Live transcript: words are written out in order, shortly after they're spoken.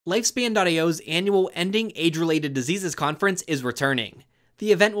Lifespan.io's annual Ending Age-Related Diseases Conference is returning.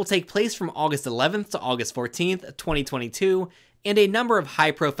 The event will take place from August 11th to August 14th, 2022, and a number of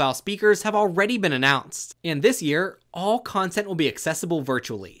high-profile speakers have already been announced. And this year, all content will be accessible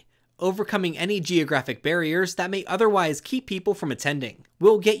virtually, overcoming any geographic barriers that may otherwise keep people from attending.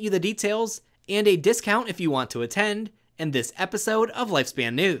 We'll get you the details and a discount if you want to attend in this episode of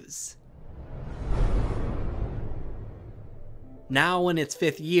Lifespan News. Now in its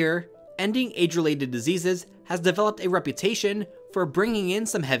 5th year, Ending Age-Related Diseases has developed a reputation for bringing in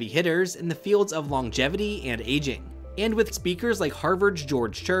some heavy hitters in the fields of longevity and aging. And with speakers like Harvard's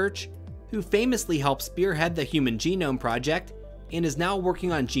George Church, who famously helped spearhead the Human Genome Project and is now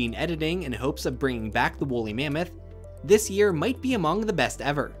working on gene editing in hopes of bringing back the woolly mammoth, this year might be among the best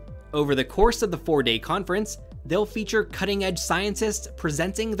ever. Over the course of the 4-day conference, they'll feature cutting-edge scientists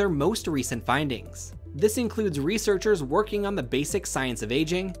presenting their most recent findings. This includes researchers working on the basic science of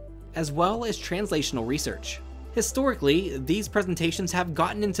aging, as well as translational research. Historically, these presentations have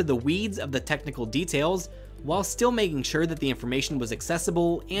gotten into the weeds of the technical details while still making sure that the information was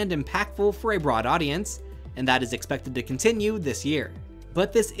accessible and impactful for a broad audience, and that is expected to continue this year.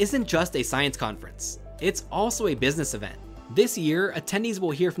 But this isn't just a science conference, it's also a business event. This year, attendees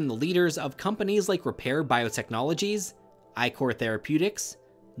will hear from the leaders of companies like Repair Biotechnologies, iCore Therapeutics,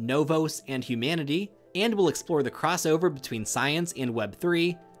 Novos, and Humanity, and will explore the crossover between science and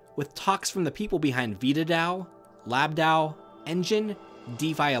Web3 with talks from the people behind VitaDAO, LabDAO, Engine,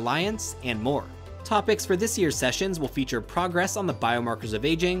 DeFi Alliance, and more. Topics for this year's sessions will feature progress on the biomarkers of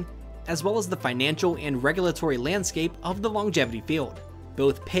aging, as well as the financial and regulatory landscape of the longevity field.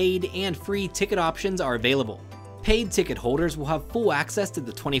 Both paid and free ticket options are available. Paid ticket holders will have full access to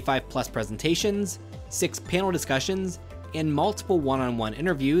the 25+ presentations, 6 panel discussions, and multiple one-on-one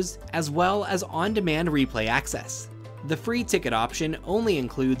interviews, as well as on-demand replay access. The free ticket option only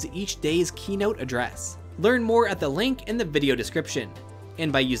includes each day's keynote address. Learn more at the link in the video description.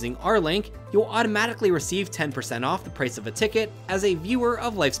 And by using our link, you'll automatically receive 10% off the price of a ticket as a viewer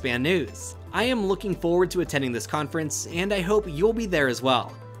of Lifespan News. I am looking forward to attending this conference, and I hope you'll be there as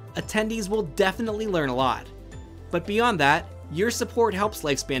well. Attendees will definitely learn a lot. But beyond that, your support helps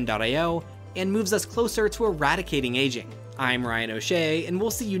Lifespan.io and moves us closer to eradicating aging. I'm Ryan O'Shea, and we'll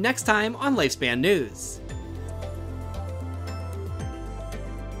see you next time on Lifespan News.